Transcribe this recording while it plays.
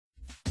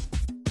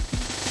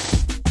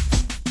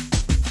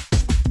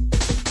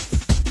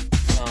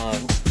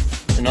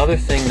Another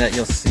thing that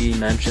you'll see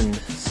mentioned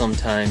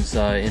sometimes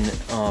in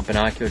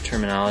binocular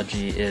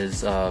terminology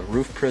is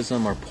roof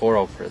prism or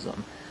porro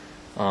prism.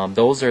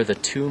 Those are the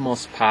two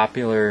most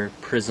popular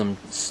prism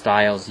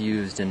styles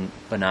used in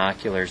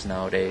binoculars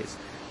nowadays.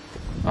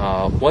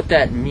 What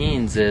that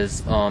means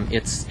is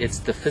it's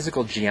the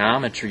physical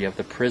geometry of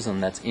the prism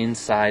that's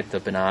inside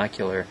the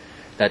binocular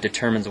that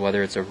determines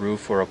whether it's a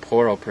roof or a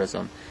porro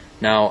prism.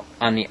 Now,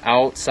 on the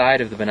outside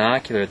of the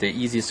binocular, the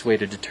easiest way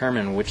to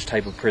determine which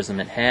type of prism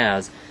it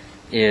has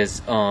is,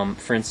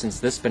 for instance,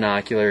 this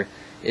binocular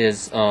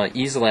is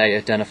easily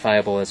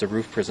identifiable as a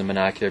roof prism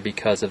binocular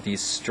because of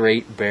these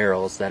straight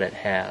barrels that it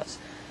has.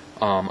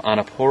 On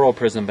a porro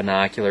prism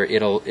binocular,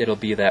 it'll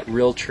be that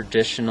real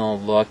traditional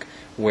look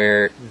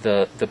where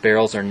the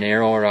barrels are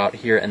narrower out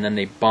here and then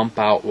they bump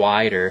out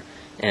wider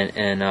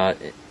and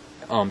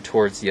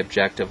towards the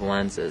objective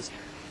lenses.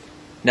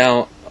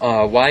 Now,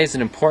 why is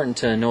it important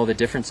to know the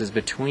differences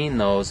between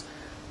those?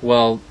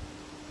 Well,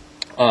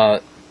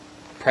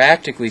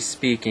 practically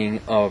speaking,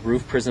 a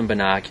roof prism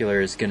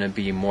binocular is going to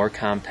be more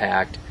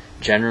compact,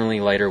 generally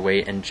lighter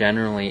weight, and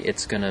generally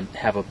it's going to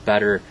have a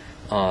better,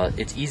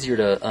 it's easier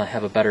to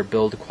have a better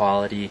build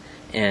quality,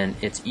 and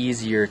it's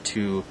easier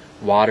to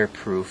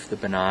waterproof the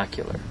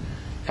binocular.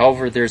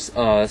 However, there's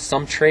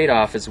some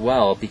trade-off as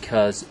well,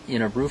 because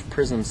in a roof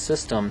prism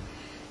system,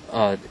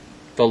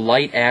 the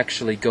light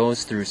actually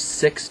goes through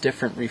 6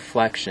 different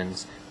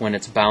reflections when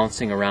it's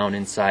bouncing around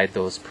inside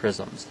those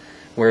prisms,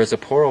 whereas a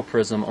porro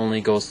prism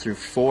only goes through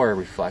 4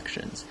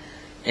 reflections.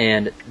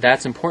 And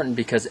that's important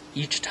because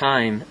each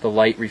time the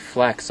light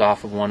reflects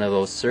off of one of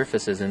those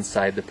surfaces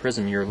inside the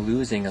prism, you're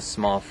losing a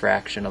small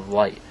fraction of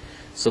light.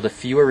 So the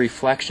fewer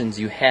reflections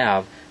you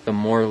have, the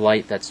more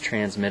light that's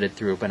transmitted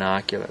through a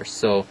binocular.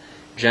 So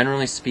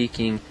generally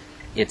speaking,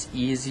 it's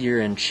easier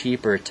and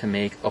cheaper to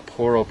make a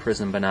porro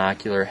prism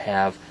binocular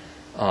have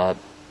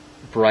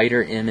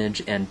brighter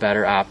image and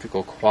better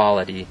optical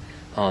quality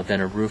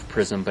than a roof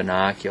prism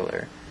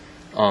binocular.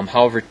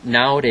 However,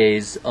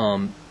 nowadays,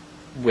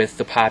 with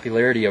the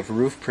popularity of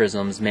roof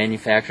prisms,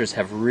 manufacturers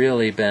have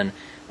really been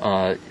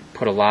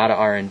put a lot of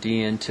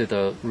R&D into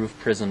the roof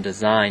prism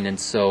design, and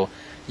so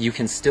you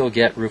can still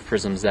get roof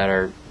prisms that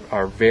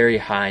are very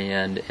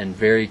high-end and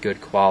very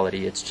good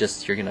quality. It's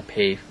just you're going to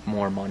pay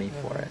more money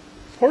for it.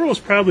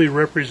 Porros probably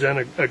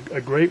represent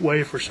a great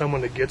way for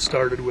someone to get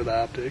started with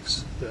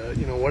optics.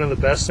 One of the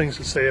best things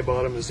to say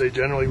about them is they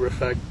generally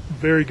reflect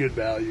very good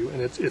value,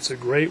 and it's a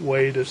great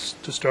way to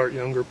start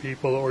younger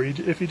people, or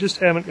if you just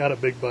haven't got a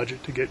big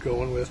budget to get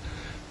going with.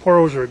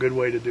 Porros are a good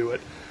way to do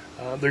it.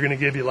 They're going to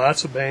give you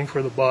lots of bang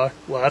for the buck,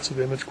 lots of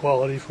image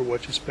quality for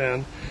what you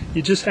spend.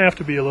 You just have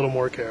to be a little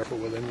more careful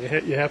with them.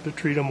 You have to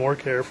treat them more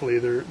carefully.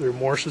 They're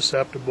more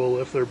susceptible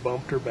if they're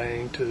bumped or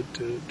banged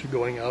to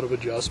going out of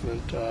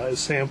adjustment. As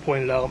Sam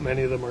pointed out,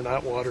 many of them are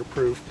not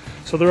waterproof.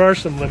 So there are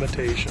some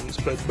limitations,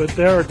 but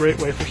they are a great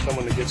way for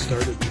someone to get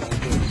started.